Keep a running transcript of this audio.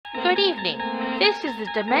Good evening. This is the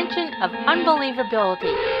dimension of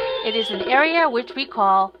unbelievability. It is an area which we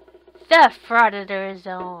call the Frauditor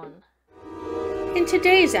Zone. In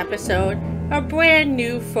today's episode, a brand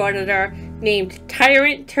new frauditor named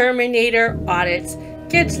Tyrant Terminator Audits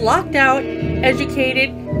gets locked out,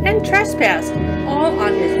 educated, and trespassed, all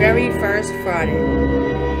on his very first fraudit.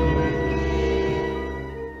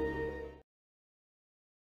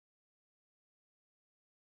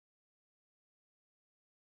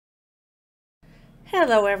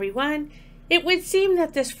 Hello everyone. It would seem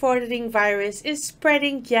that this frauditing virus is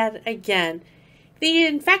spreading yet again. The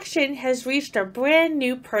infection has reached a brand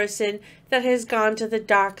new person that has gone to the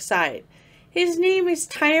dark side. His name is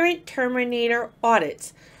Tyrant Terminator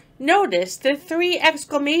Audits. Notice the 3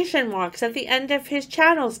 exclamation marks at the end of his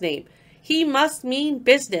channel's name. He must mean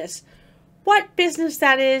business. What business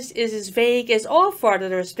that is as vague as all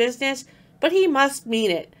frauditors' business, but he must mean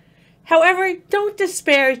it. However, don't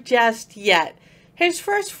despair just yet. His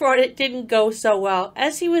first fraudit didn't go so well,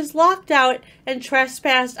 as he was locked out and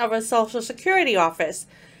trespassed of a Social Security office.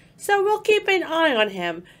 So we'll keep an eye on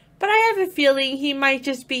him, but I have a feeling he might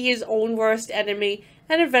just be his own worst enemy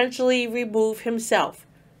and eventually remove himself.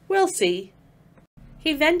 We'll see.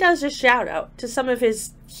 He then does a shout out to some of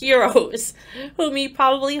his heroes, whom he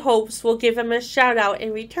probably hopes will give him a shout out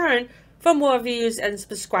in return for more views and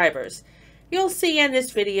subscribers. You'll see in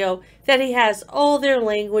this video that he has all their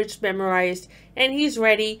language memorized and he's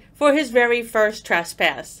ready for his very first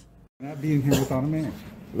trespass. Not being here without a mask.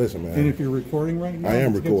 Listen, man. And if you're recording right now, I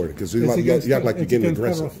am recording because you act like you're getting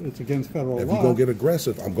aggressive. It's against federal law. If you're gonna get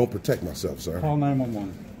aggressive, I'm gonna protect myself, sir. Call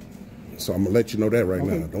 911. So I'm gonna let you know that right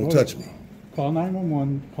now. Don't touch me. Call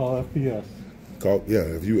 911. Call FPS. Call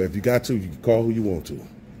if you got to, you can call who you want to.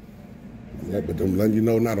 But I'm letting you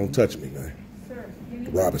know now. Don't touch me, man. Sir, you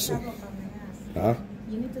need Robinson. to have a mask. Huh?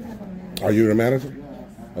 You need to have a mask. Are you the manager?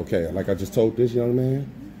 Okay. Like I just told this young man,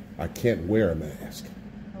 I can't wear a mask.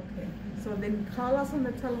 Okay. So then call us on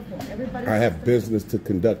the telephone. Everybody. I have business to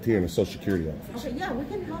conduct here in the Social Security office. Okay. Yeah, we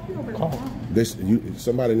can help you over the phone.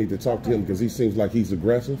 Somebody need to talk to him because he seems like he's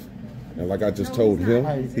aggressive. And like I just told he's him,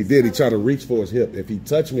 not. he tried to reach for his hip. If he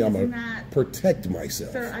touched me, I'm going to protect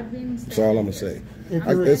myself. Sir, I've been. That's all I'm going to say.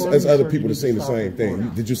 There's other people that seen the same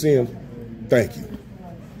thing. Did you see him? Thank you.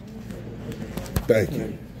 Thank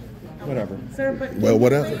you. Whatever. Sir, but well,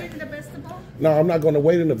 whatever. Wait in the vestibule? No, I'm not going to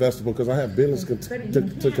wait in the vestibule because I have business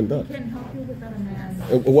to conduct. We can help you without a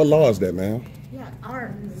mask. What law is that, ma'am? Yeah,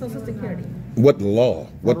 our Social Security. What law?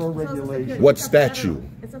 Federal regulation. What statute?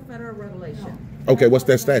 It's a federal regulation. Okay, what's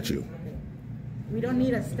that statute? We don't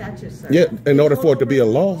need a statute, sir. Yeah, in order for it to be a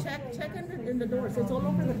law. Check in the doors. It's all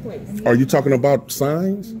over the place. Are you talking about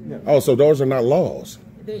signs? Yeah. Oh, so those are not laws.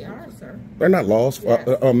 They are, sir. They're not laws.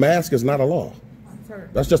 Yes. A mask is not a law. Sir.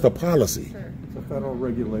 That's just a policy. Sir. It's a federal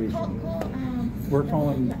regulation. Call, We're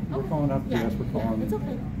calling FPS. Yeah, We're calling it's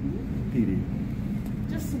okay. PD.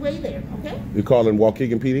 Just wait there, okay? You calling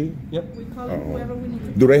Waukegan PD? Yep. We call whoever we need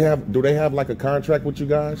to. Do they have like a contract with you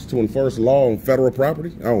guys to enforce law on federal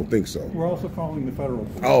property? I don't think so. We're also calling the federal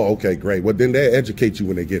police. Oh, okay, great. Well, then they educate you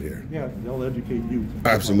when they get here. Yeah, they'll educate you.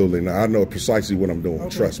 Absolutely. Now I know precisely what I'm doing.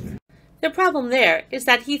 Okay. Trust me. The problem there is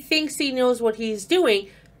that he thinks he knows what he's doing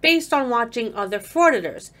based on watching other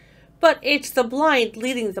frauditors. But it's the blind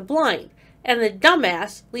leading the blind, and the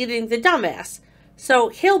dumbass leading the dumbass. So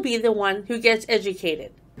he'll be the one who gets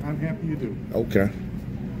educated. I'm happy you do. Okay.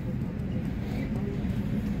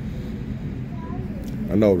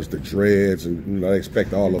 I know it's the dreads, and I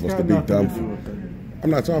expect all of us to be dumb. I'm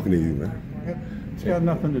not talking to you, man. It's got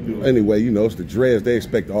nothing to do with it. Anyway, you know, it's the dreads. They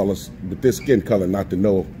expect all us with this skin color not to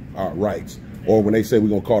know our rights. Or when they say we're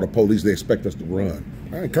going to call the police, they expect us to run.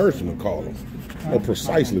 I encourage them to call them. Know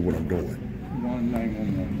precisely what I'm doing.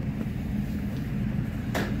 911.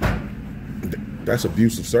 That's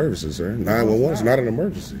abusive services, sir. 911 is not an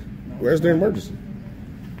emergency. Where's the emergency?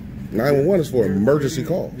 911 is for emergency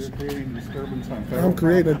calls. You're creating disturbance on federal I'm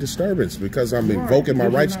creating a property. disturbance because I'm invoking my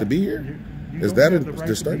rights to be here. Is that a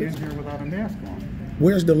disturbance? Here without a mask on.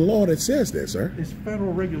 Where's the law that says that, sir? It's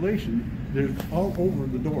federal regulation. They're all over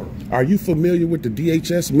the door. Are you familiar with the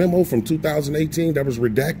DHS memo from 2018 that was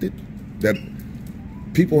redacted? That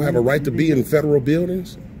people have a right to be in federal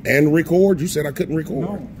buildings and record? You said I couldn't record.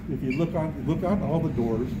 No, if you look on all the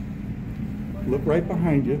doors, look right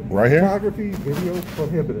behind you. Right here? Photography, video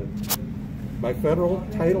prohibited by federal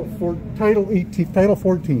Title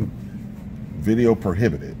 14. Video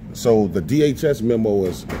prohibited. So the DHS memo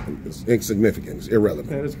is insignificant. It's irrelevant.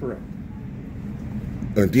 That is correct.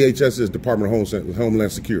 And DHS is Department of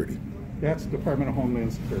Homeland Security. That's Department of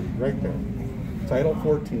Homeland Security, right there. Title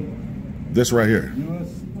 14. This right here.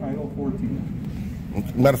 U.S. Title 14.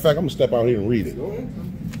 Matter of fact, I'm gonna step out here and read it.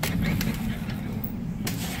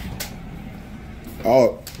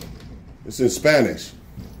 Oh, it's in Spanish.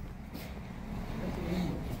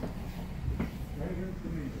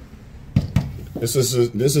 This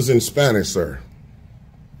is in Spanish, sir.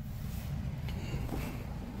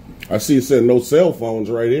 I see it said no cell phones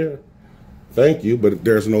right here. Thank you, but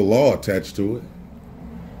there's no law attached to it.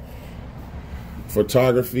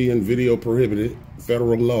 Photography and video prohibited.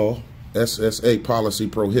 Federal law, SSA policy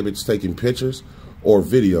prohibits taking pictures or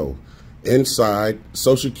video inside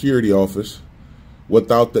Social Security office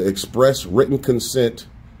without the express written consent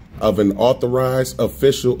of an authorized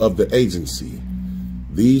official of the agency.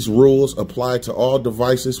 These rules apply to all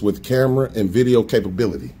devices with camera and video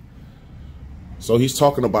capability. So he's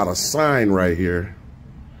talking about a sign right here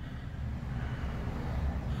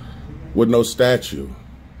with no statue.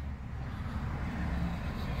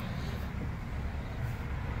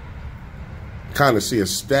 Kind of see a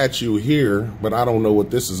statue here, but I don't know what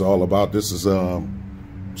this is all about. This is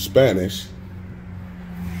Spanish.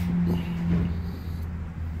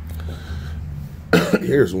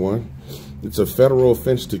 Here's one. It's a federal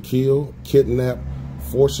offense to kill, kidnap,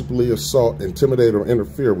 forcibly assault, intimidate, or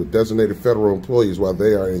interfere with designated federal employees while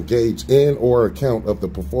they are engaged in or account of the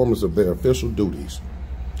performance of their official duties.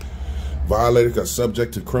 Violators are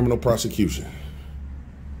subject to criminal prosecution.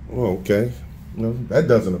 Oh, okay. No, that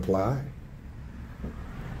doesn't apply.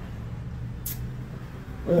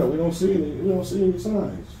 Yeah, we don't see any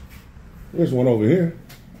signs. There's one over here.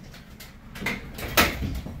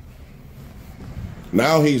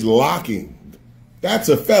 Now he's locking. That's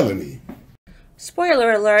a felony.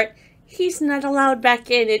 Spoiler alert, he's not allowed back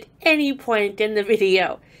in at any point in the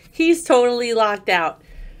video. He's totally locked out.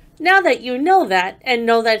 Now that you know that, and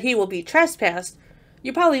know that he will be trespassed,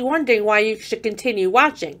 you're probably wondering why you should continue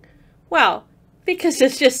watching. Well, because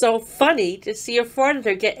it's just so funny to see a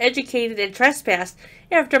frauditor get educated and trespassed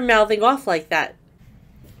after mouthing off like that.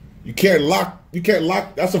 You can't lock,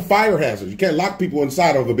 that's a fire hazard. You can't lock people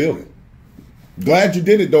inside of a building. Glad you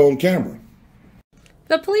did it though on camera.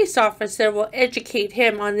 The police officer will educate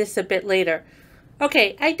him on this a bit later.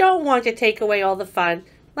 Okay, I don't want to take away all the fun.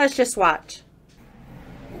 Let's just watch.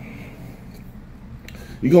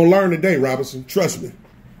 You're going to learn today, Robinson. Trust me.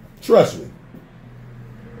 Trust me.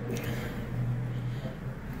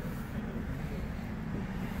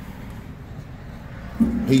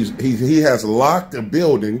 He has locked a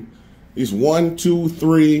building. He's 1, 2,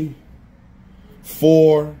 3,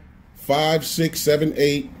 4, 5, 6, 7,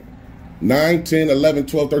 8, 9, 10, 11,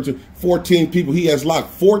 12, 13, 14 people. He has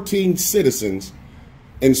locked 14 citizens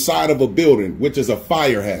inside of a building, which is a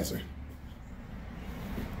fire hazard.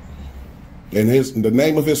 And the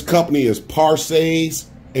name of his company is Parsays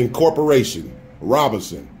Incorporation,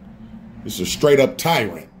 Robinson. It's a straight up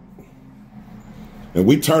tyrant. And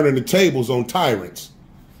we turning the tables on tyrants.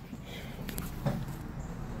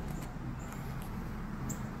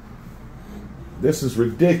 This is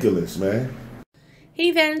ridiculous, man.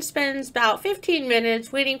 He then spends about 15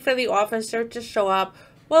 minutes waiting for the officer to show up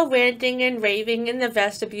while ranting and raving in the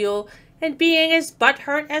vestibule and being as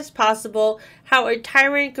butthurt as possible how a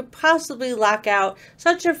tyrant could possibly lock out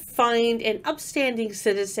such a fine and upstanding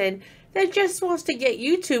citizen that just wants to get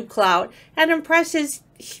YouTube clout and impress his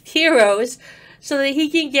heroes so that he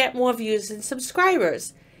can get more views and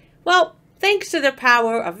subscribers. Well, thanks to the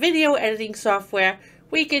power of video editing software,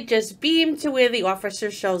 we could just beam to where the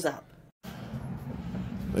officer shows up.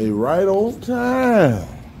 They right on time.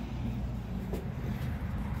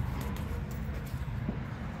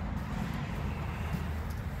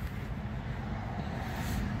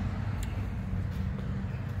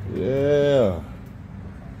 Yeah.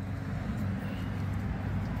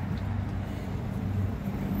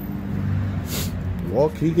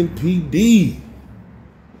 Waukegan PD.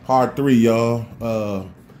 Part 3, y'all.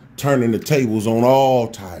 Turning the tables on all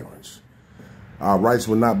tyrants. Our rights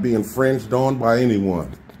will not be infringed on by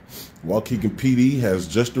anyone. Waukegan PD has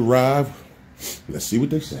just arrived. Let's see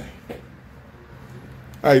what they say.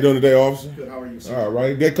 How you doing today, officer? Good, how are you, sir? All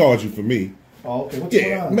right, they called you for me. Oh, okay, what's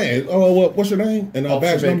going on? Man, what's your name? And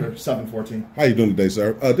badge Baker, number? 714. How you doing today,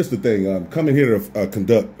 sir? This is the thing. I'm coming here to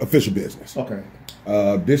conduct official business. Okay.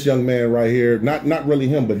 This young man right here, not really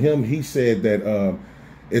him, but him, he said that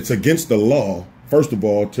it's against the law, first of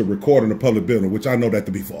all, to record in a public building, which I know that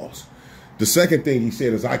to be false. The second thing he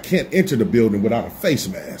said is I can't enter the building without a face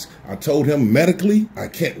mask. I told him medically, I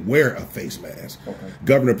can't wear a face mask. Okay.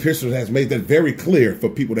 Governor Pistol has made that very clear for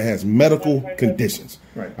people that has medical conditions.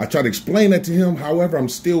 Right. I tried to explain that to him. However, I'm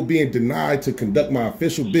still being denied to conduct my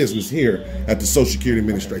official business here at the Social Security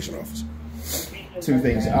Administration office. two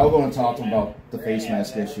things. I'll go and talk to them about the face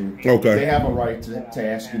mask issue. Okay. They have a right to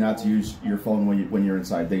ask you not to use your phone when you're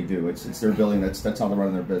inside. They do. It's their building. That's how they're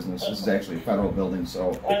running their business. This is actually a federal building,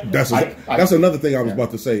 so That's another thing I was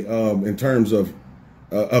about to say. In terms of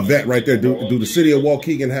that right there, do the city of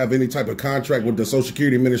Waukegan have any type of contract with the Social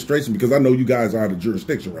Security Administration? Because I know you guys are out of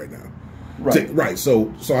jurisdiction right now. Right. Right.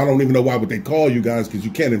 So I don't even know why would they call you guys, because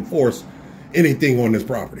you can't enforce anything on this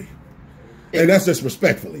property. And that's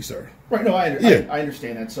disrespectfully, sir. Right. No, I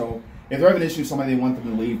understand that. So if they're having an issue with somebody, they want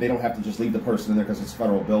them to leave, they don't have to just leave the person in there because it's a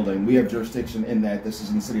federal building. We have jurisdiction in that. This is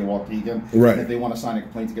in the city of Waukegan. Right. And if they want to sign a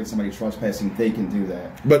complaint against somebody trespassing, they can do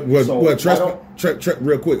that. But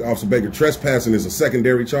real quick, Officer Baker, trespassing is a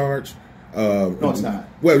secondary charge. No, it's not.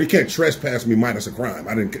 Well, you can't trespass me minus a crime.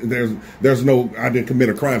 I didn't commit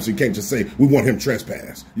a crime, so you can't just say we want him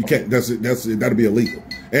trespassed. You can't. That'd be illegal,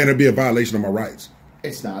 and it'd be a violation of my rights.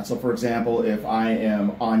 It's not. So, for example, if I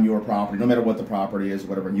am on your property, no matter what the property is,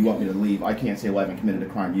 whatever, and you want me to leave, I can't say, well, I haven't committed a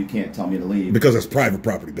crime. You can't tell me to leave. Because it's private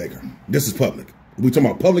property, Baker. This is public. We're talking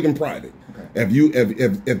about public and private. Okay.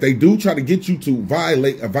 If they do try to get you to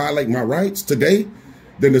violate my rights today,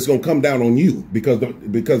 then it's going to come down on you because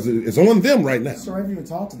it's on them right now. So I haven't even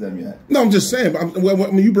talked to them yet. No, I'm just saying.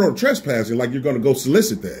 When you brought trespassing, like you're going to go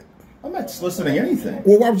solicit that. I'm not soliciting anything.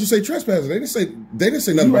 Well, why would you say trespassing? They didn't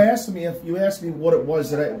say nothing. You asked me what it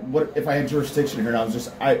was if I had jurisdiction here, and I was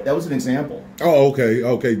that was an example. Oh,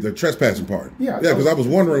 okay, the trespassing part. Yeah, because I was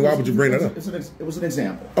wondering why would you bring that up? It was an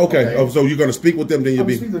example. Okay. Oh, so you're going to speak with them, then you'll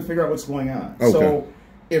be speaking to figure out what's going on. Okay. So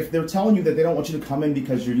if they're telling you that they don't want you to come in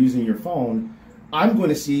because you're using your phone, I'm going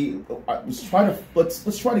to see. Let's try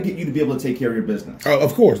to get you to be able to take care of your business.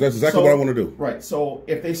 Of course, that's exactly what I want to do. Right. So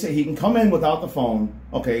if they say he can come in without the phone,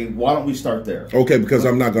 okay, why don't we start there? Okay, because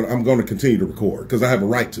I'm going to continue to record because I have a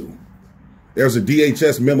right to. There's a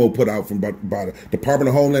DHS memo put out by the Department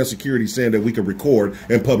of Homeland Security saying that we can record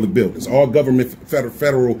in public buildings, all government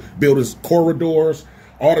federal buildings, corridors,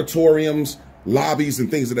 auditoriums, lobbies,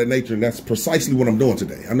 and things of that nature. And that's precisely what I'm doing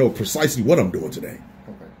today. I know precisely what I'm doing today.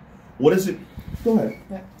 Okay. What is it? Go ahead.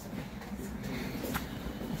 Yeah.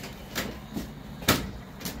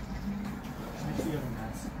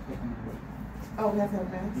 Oh, we have to have a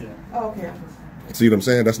mask? Yeah. Oh, okay. See what I'm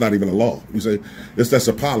saying? That's not even a law. You say that's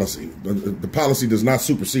a policy. The policy does not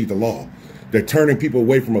supersede the law. They're turning people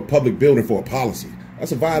away from a public building for a policy.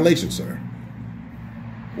 That's a violation, sir.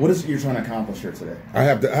 What is it you're trying to accomplish here today? I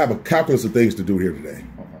have a calculus of things to do here today.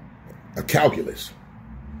 Okay. A calculus.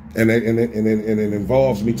 And it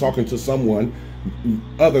involves me talking to someone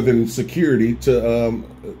other than security to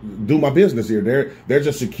do my business here. They're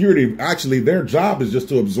just security. Actually, their job is just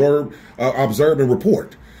to observe and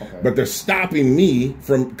report. Okay. But they're stopping me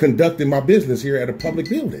from conducting my business here at a public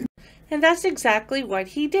building. And that's exactly what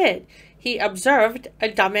he did. He observed a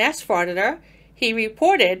dumbass frauditor. He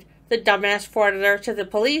reported the dumbass frauditor to the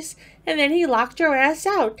police, and then he locked your ass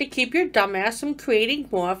out to keep your dumbass from creating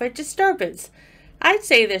more of a disturbance. I'd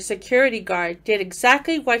say the security guard did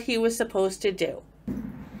exactly what he was supposed to do.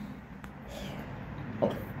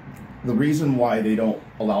 Okay. The reason why they don't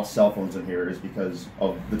allow cell phones in here is because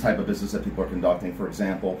of the type of business that people are conducting. For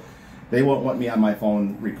example, they won't want me on my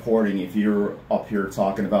phone recording if you're up here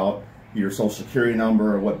talking about your social security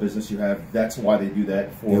number or what business you have. That's why they do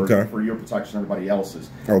that, for your protection and everybody else's.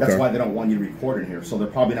 Okay. That's why they don't want you to record in here. So they're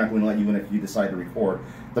probably not going to let you in if you decide to record.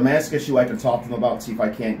 The mask issue, I can talk to them about, see if I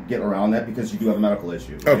can't get around that, because you do have a medical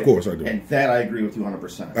issue. Right? Of course I do. And that I agree with you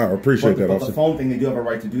 100%. I appreciate that. But the phone thing, they do have a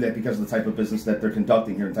right to do that because of the type of business that they're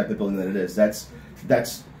conducting here and the type of building that it is.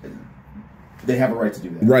 They have a right to do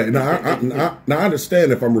that. Right. Now, I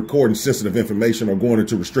understand if I'm recording sensitive information or going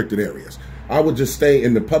into restricted areas. I would just stay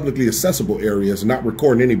in the publicly accessible areas and not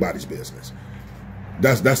recording anybody's business.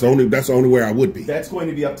 That's the only way I would be. That's going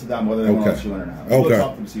to be up to them whether they want to let you in or not. Okay. We'll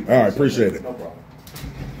talk to them, all right. Appreciate it. No problem.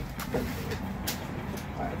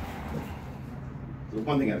 All right. So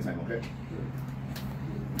one thing at a time, okay?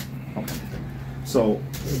 Okay. So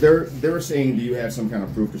they're saying, do you have some kind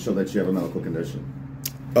of proof to show that you have a medical condition?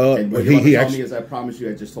 And what he told me is, I promise you,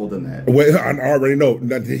 I just told him that. Well, I already know.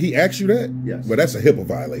 Now, did he ask you that? Yes. But that's a HIPAA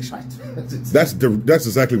violation. That's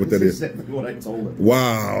exactly what that is. Exactly what I told him.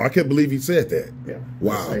 Wow, I can't believe he said that. Yeah.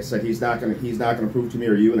 Wow. I said he's not gonna prove to me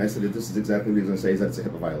or you, and I said that this is exactly what he's gonna say, is that it's a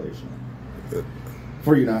HIPAA violation.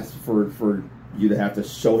 For you to have to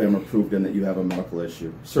show him or prove to him that you have a medical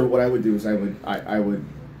issue. Sir, what I would do is I would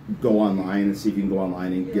go online and see if you can go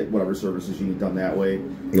online and get whatever services you need done that way,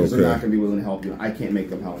 because they're not going to be willing to help you. I can't make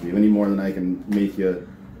them help you any more than I can make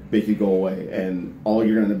you go away, and all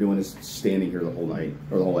you're going to end up doing is standing here the whole night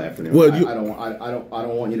or the whole afternoon. Well, I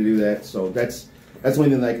don't want you to do that. So that's the only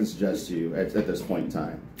thing that I can suggest to you at this point in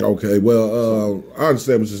time. Okay, well, I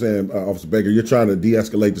understand what you're saying, Officer Baker. You're trying to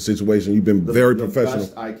de-escalate the situation. You've been very professional.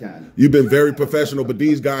 Best I can. You've been very professional, but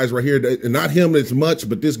these guys right here, not him as much,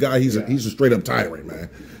 but this guy, he's a straight up tyrant, man.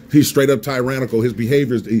 He's straight up tyrannical. His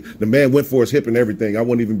behaviors, the man went for his hip and everything. I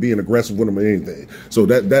wasn't even being aggressive with him or anything. So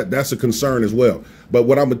that's a concern as well. But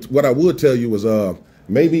what I would tell you is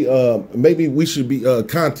maybe we should be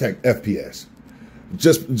contact FPS.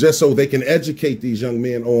 Just so they can educate these young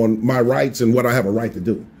men on my rights and what I have a right to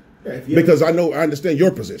do. Yeah, because I understand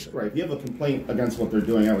your position. Right. If you have a complaint against what they're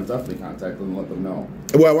doing, I would definitely contact them and let them know.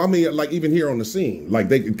 Well, I mean, like even here on the scene, like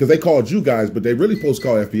because they called you guys, but they really supposed to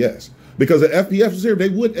call FPS. Because if FPS was here, they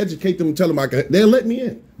would educate them and tell them they'll let me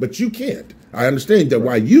in, but you can't. I understand that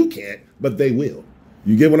why you can't, but they will.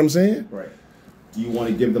 You get what I'm saying? Right. Do you want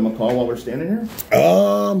to give them a call while we're standing here?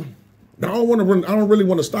 No, I don't really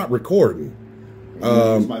want to stop recording.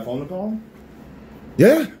 Use my phone to call?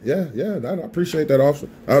 Yeah. I appreciate that, officer.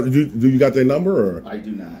 Do you got their number? Or? I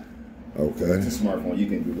do not. Okay. It's a smartphone. You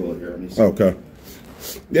can Google it here. Let me see. Okay.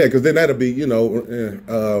 Yeah, because then that'll be,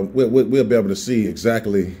 we'll be able to see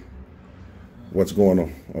exactly what's going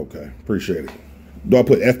on. Okay, appreciate it. Do I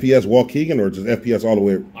put FPS Waukegan or just FPS all the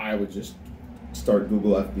way? I would just start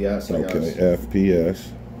Google FPS, I guess.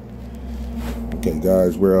 FPS. Okay,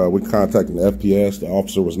 guys, we're contacting the FPS. The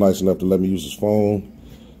officer was nice enough to let me use his phone.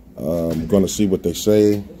 I'm going to see what they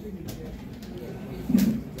say.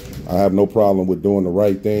 I have no problem with doing the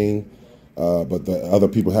right thing, but the other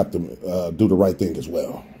people have to do the right thing as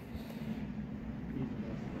well.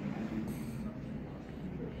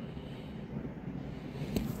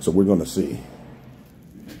 So we're going to see.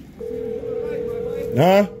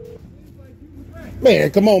 Huh? Man,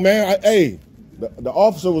 come on, man. Hey. The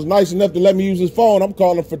officer was nice enough to let me use his phone. I'm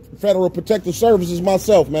calling for Federal Protective Services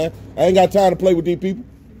myself, man. I ain't got time to play with these people.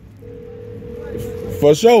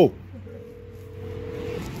 For sure.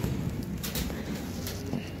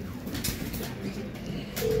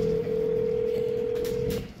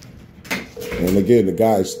 And again, the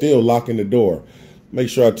guy is still locking the door. Make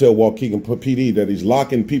sure I tell Waukegan PD that he's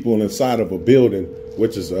locking people inside of a building,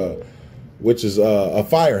 which is a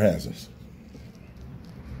fire hazard.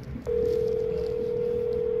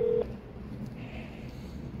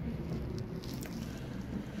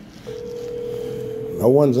 No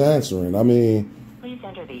one's answering. I mean, please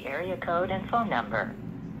enter the area code and phone number.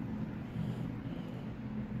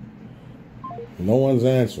 No one's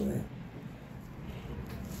answering.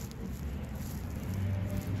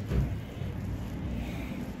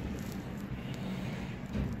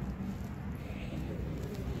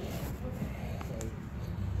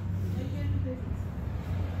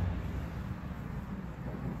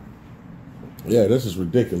 Yeah, this is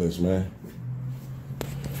ridiculous, man.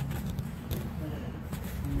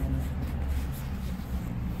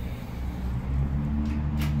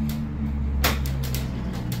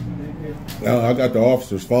 Now I got the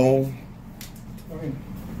officer's phone. Okay.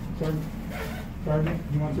 Sergeant,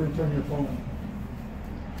 you want to return your phone?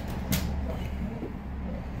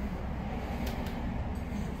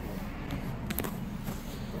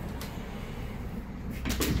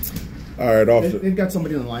 All right, officer. They've got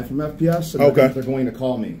somebody on the line from FPS, and okay. They're going to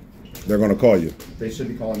call me. They're going to call you. They should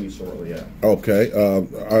be calling me shortly, yeah. Okay.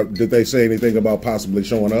 Did they say anything about possibly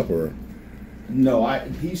showing up, or? No,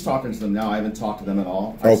 he's talking to them now. I haven't talked to them at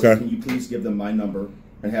all. Okay. Said, can you please give them my number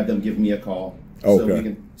and have them give me a call?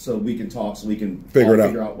 Okay. So we can talk, so we can figure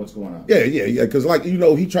out what's going on. Yeah. Because, like,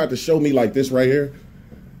 he tried to show me, like, this right here.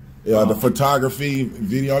 The photography,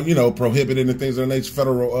 video, prohibited and things of the nature,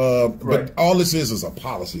 federal. Right. But all this is a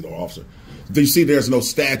policy, though, officer. You see, there's no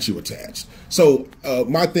statute attached. So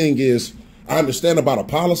my thing is, I understand about a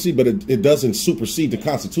policy, but it doesn't supersede the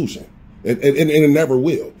Constitution. It never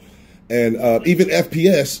will. And even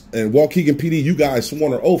FPS and Waukegan PD, you guys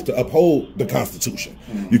sworn an oath to uphold the Constitution.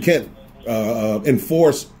 Mm-hmm. You can't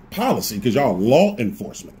enforce policy because y'all law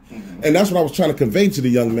enforcement. Mm-hmm. And that's what I was trying to convey to the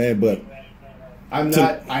young man, but I'm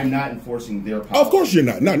not enforcing their policy. Of course you're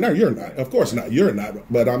not. No, you're not. Of course not. You're not.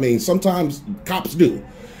 But I mean, sometimes cops do.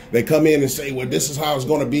 They come in and say, well, this is how it's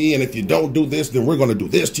going to be, and if you don't do this, then we're going to do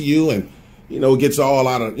this to you. And, it gets all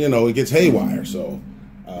out of, it gets haywire. So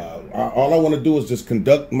all I want to do is just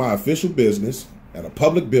conduct my official business at a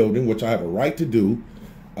public building, which I have a right to do.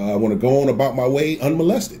 I want to go on about my way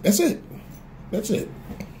unmolested. That's it. That's it.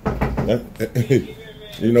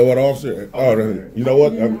 You know what, officer? Oh, you know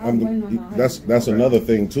what? That's another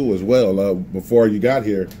thing too, as well. Before you got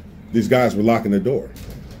here, these guys were locking the door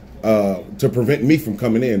to prevent me from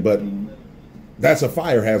coming in. But That's a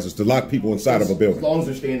fire hazard to lock people inside of a building. As long as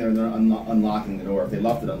they're staying there and they're unlocking the door. If they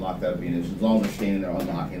left it unlocked, that would be an issue. As long as they're standing there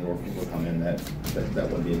unlocking the door for people to come in, that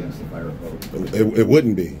wouldn't be against the fire code. It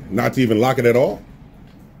wouldn't be. Not to even lock it at all?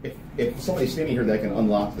 If somebody's standing here that can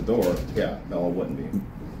unlock the door, yeah, no, it wouldn't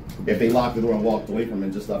be. If they locked the door and walked away from it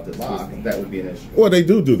and just left it locked, that would be an issue. Well, they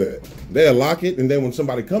do that. They'll lock it, and then when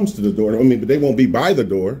somebody comes to the door, but they won't be by the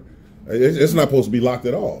door. It's not supposed to be locked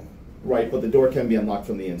at all. Right, but the door can be unlocked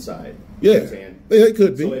from the inside. Yeah, you know what I'm saying? It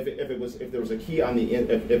could be. So if there was a key on the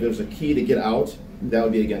if there was a key to get out, that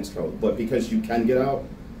would be against code. But because you can get out,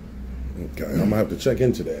 okay, I'm gonna have to check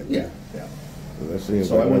into that. Yeah.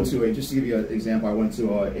 So I went to just to give you an example, I went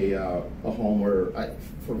to a home where,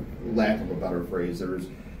 for lack of a better phrase, there's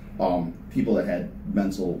people that had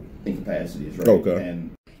mental incapacities, right? Okay.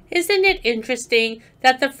 And isn't it interesting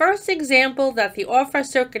that the first example that the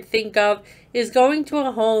officer could think of is going to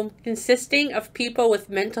a home consisting of people with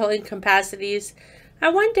mental incapacities? I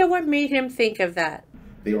wonder what made him think of that.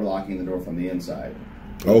 They were locking the door from the inside.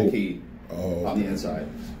 Oh. The key on the inside.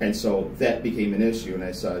 And so that became an issue, and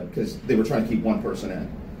I said, because they were trying to keep one person in.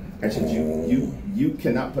 I said, you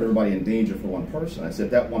cannot put everybody in danger for one person. I said,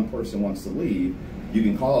 if that one person wants to leave, you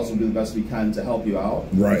can call us and do the best we can to help you out.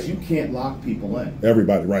 Right. But you can't lock people in.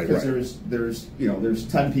 Everybody, right, Because right. there's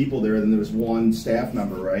 10 people there, then there's one staff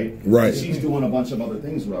member, right? Right. And she's doing a bunch of other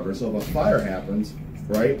things with her. So if a fire happens,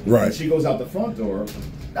 right? Right. And she goes out the front door,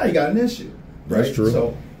 now you got an issue. That's right? true.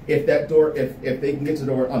 So if that door, if they can get to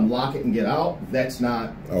the door, unlock it and get out, that's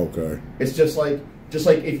not Okay. It's just like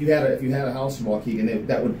if you had a house in Waukegan,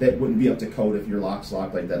 that wouldn't be up to code if your lock's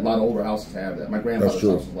locked like that. A lot of older houses have that. My grandfather's house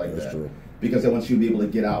was like That's that. true. Because they want you to be able to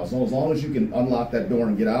get out. As long as you can unlock that door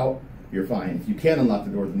and get out, you're fine. If you can't unlock the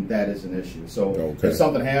door, then that is an issue. So if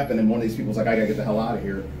something happened and one of these people's like, I gotta get the hell out of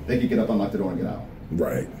here, they could get up, unlock the door, and get out.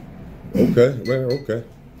 Right. Okay. Well, okay.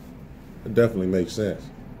 It definitely makes sense.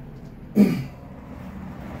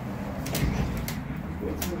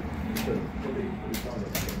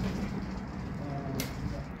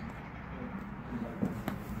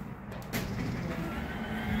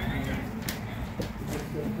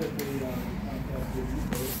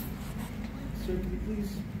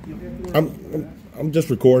 I'm just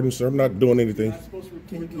recording, sir. I'm not doing anything.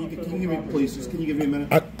 Can you give me, please? Can you give me a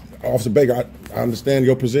minute? Officer Baker, I understand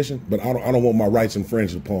your position, but I don't want my rights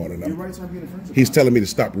infringed upon. And your rights aren't being infringed upon. He's telling me to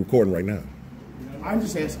stop recording right now. I'm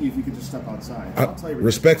just asking you if you could just step outside.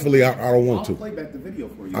 Respectfully, I don't want to. I'll play back the video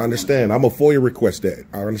for you. I understand. I'm a FOIA request that.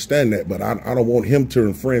 I understand that, but I don't want him to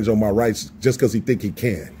infringe on my rights just because he think he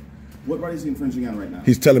can. What right is he infringing on right now?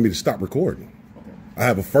 He's telling me to stop recording. Okay. I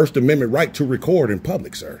have a First Amendment right to record in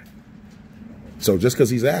public, sir. So just because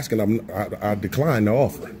he's asking, I decline the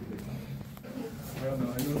offer.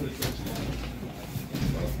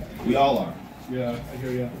 We all are. Yeah, I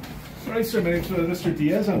hear you. All right, sir. My name's Mr.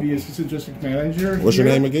 Diaz. I'm the Assistant District Manager. What's your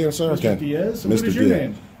name again, sir? Mr. Diaz. Mr. What is your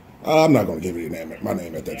name? I'm not going to give you my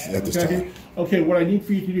name at this time. Okay, what I need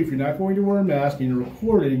for you to do, if you're not going to wear a mask and you're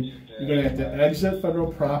recording, you're going to have to exit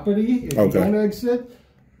federal property. If you don't exit,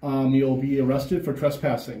 you'll be arrested for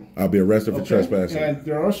trespassing. I'll be arrested for trespassing. And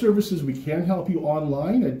there are services we can help you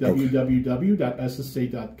online at www.ssa.gov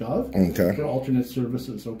for alternate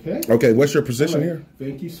services, okay? Okay, what's your position here?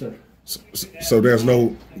 Thank you, sir. So there's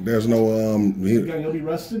no Again, you'll be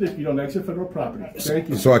arrested if you don't exit federal property. Thank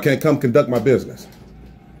you. So I can't come conduct my business.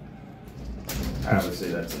 I would say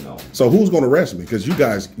that's a no. So who's going to arrest me? Because you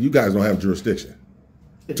guys don't have jurisdiction.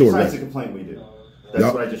 It's besides the complaint we do.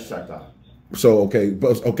 That's what I just checked on. So okay, I'm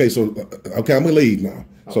gonna leave now.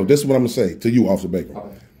 Okay. So this is what I'm gonna say to you, Officer Baker.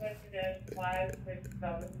 Okay.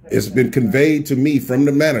 It's been conveyed to me from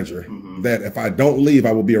the manager that if I don't leave,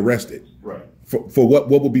 I will be arrested. Right. For what?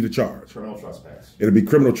 What will be the charge? Criminal trespass. It'll be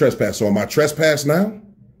criminal trespass. So am I trespassed now?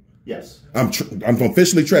 Yes. I'm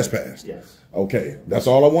officially trespassed. Yes. Okay, that's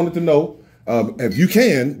all I wanted to know. If you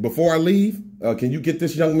can, before I leave, can you get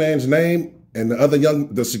this young man's name and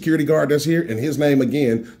the security guard that's here and his name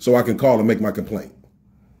again, so I can call and make my complaint?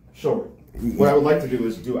 Sure. What I would like to do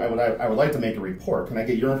is I would like to make a report. Can I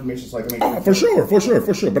get your information so I can make a report?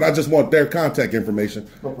 For sure. But I just want their contact information.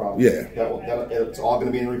 No problem. Yeah. It's all going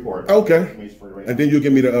to be in the report. Okay. And then you'll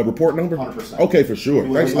give me the report number? 100%. Okay, for sure.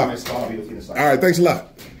 Thanks a lot. All right, thanks a lot.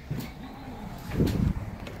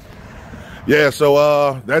 Yeah,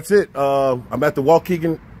 so that's it. I'm at the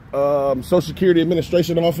Waukegan Social Security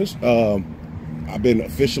Administration office. I've been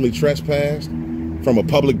officially trespassed from a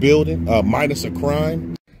public building, minus a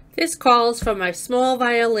crime. This calls for my small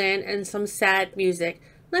violin and some sad music.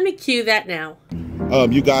 Let me cue that now.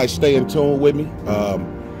 You guys stay in tune with me.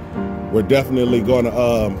 We're definitely going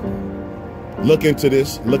to look into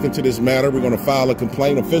this matter. We're going to file a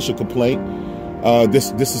complaint, official complaint,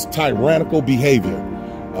 This is tyrannical behavior.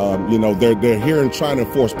 You know, they're here and trying to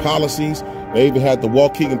enforce policies. They even had the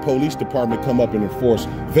Waukegan Police Department come up and enforce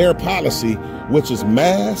their policy, which is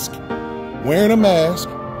wearing a mask,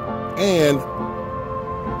 and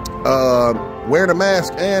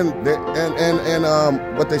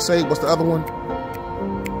what they say, what's the other one?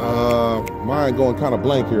 Mine going kind of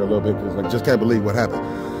blank here a little bit because I just can't believe what happened.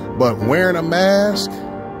 But wearing a mask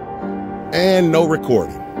and no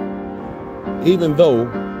recording, even though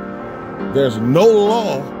there's no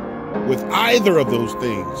law with either of those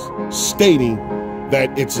things stating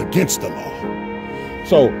that it's against the law.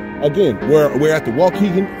 So again, we're at the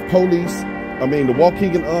Waukegan the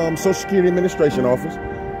Waukegan Social Security Administration office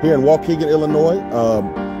here in Waukegan, Illinois,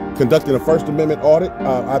 conducting a First Amendment audit.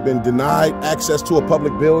 I've been denied access to a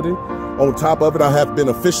public building. On top of it, I have been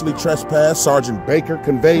officially trespassed. Sergeant Baker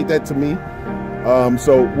conveyed that to me.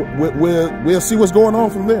 So we'll see what's going on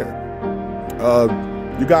from there.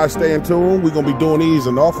 You guys stay in tune. We're going to be doing these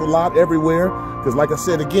an awful lot everywhere. Because like I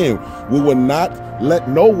said again, we will not let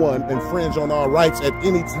no one infringe on our rights at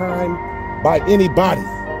any time by anybody.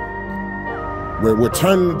 We're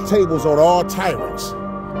turning the tables on all tyrants.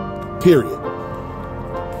 Period.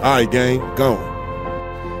 All right, gang, gone.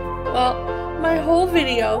 Well, my whole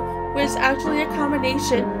video was actually a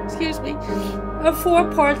combination, of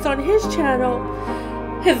 4 parts on his channel,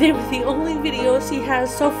 and they were the only videos he has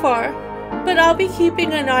so far. But I'll be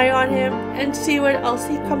keeping an eye on him and see what else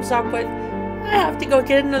he comes up with. I have to go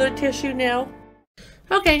get another tissue now.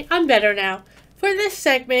 Okay, I'm better now. For this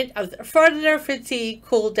segment of the Frauditor Fatigue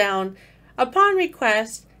Cool Down, upon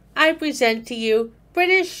request, I present to you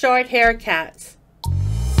British Short Hair Cats.